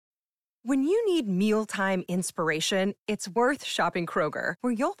When you need mealtime inspiration, it's worth shopping Kroger,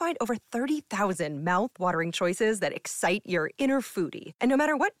 where you'll find over 30,000 mouth-watering choices that excite your inner foodie. And no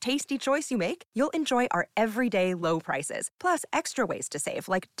matter what tasty choice you make, you'll enjoy our everyday low prices, plus extra ways to save,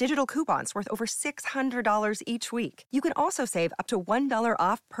 like digital coupons worth over $600 each week. You can also save up to $1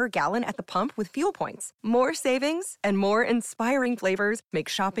 off per gallon at the pump with fuel points. More savings and more inspiring flavors make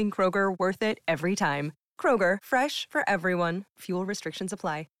shopping Kroger worth it every time. Kroger, fresh for everyone. Fuel restrictions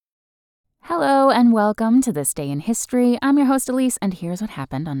apply. Hello and welcome to This Day in History. I'm your host Elise, and here's what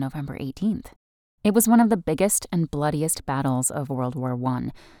happened on November 18th. It was one of the biggest and bloodiest battles of World War I.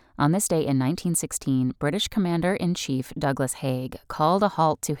 On this day in 1916, British Commander-in-Chief Douglas Haig called a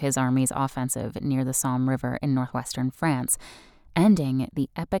halt to his army's offensive near the Somme River in northwestern France, ending the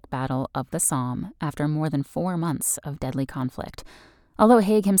epic Battle of the Somme after more than 4 months of deadly conflict. Although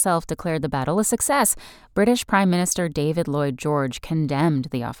Haig himself declared the battle a success, British Prime Minister David Lloyd George condemned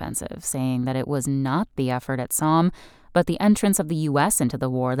the offensive, saying that it was not the effort at Somme, but the entrance of the U.S. into the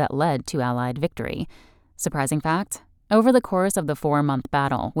war that led to Allied victory. Surprising fact, over the course of the 4-month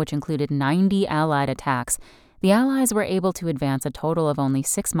battle, which included 90 Allied attacks, the Allies were able to advance a total of only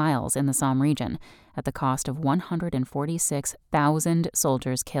 6 miles in the Somme region, at the cost of 146,000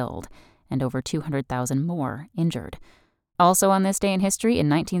 soldiers killed and over 200,000 more injured. Also on this day in history, in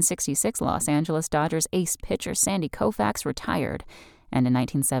 1966, Los Angeles Dodgers ace pitcher Sandy Koufax retired. And in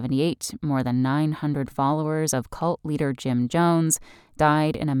 1978, more than 900 followers of cult leader Jim Jones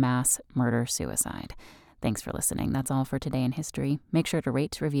died in a mass murder-suicide. Thanks for listening. That's all for today in history. Make sure to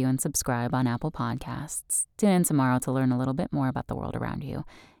rate, review, and subscribe on Apple Podcasts. Tune in tomorrow to learn a little bit more about the world around you.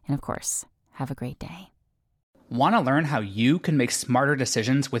 And of course, have a great day. Want to learn how you can make smarter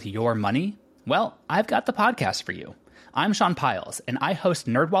decisions with your money? Well, I've got the podcast for you. I'm Sean Piles, and I host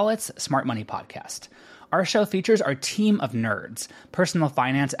NerdWallet's Smart Money Podcast. Our show features our team of nerds, personal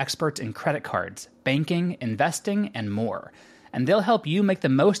finance experts in credit cards, banking, investing, and more. And they'll help you make the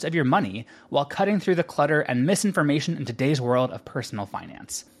most of your money while cutting through the clutter and misinformation in today's world of personal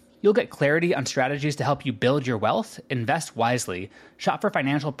finance. You'll get clarity on strategies to help you build your wealth, invest wisely, shop for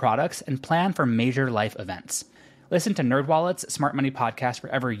financial products, and plan for major life events. Listen to NerdWallet's Smart Money Podcast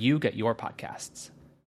wherever you get your podcasts.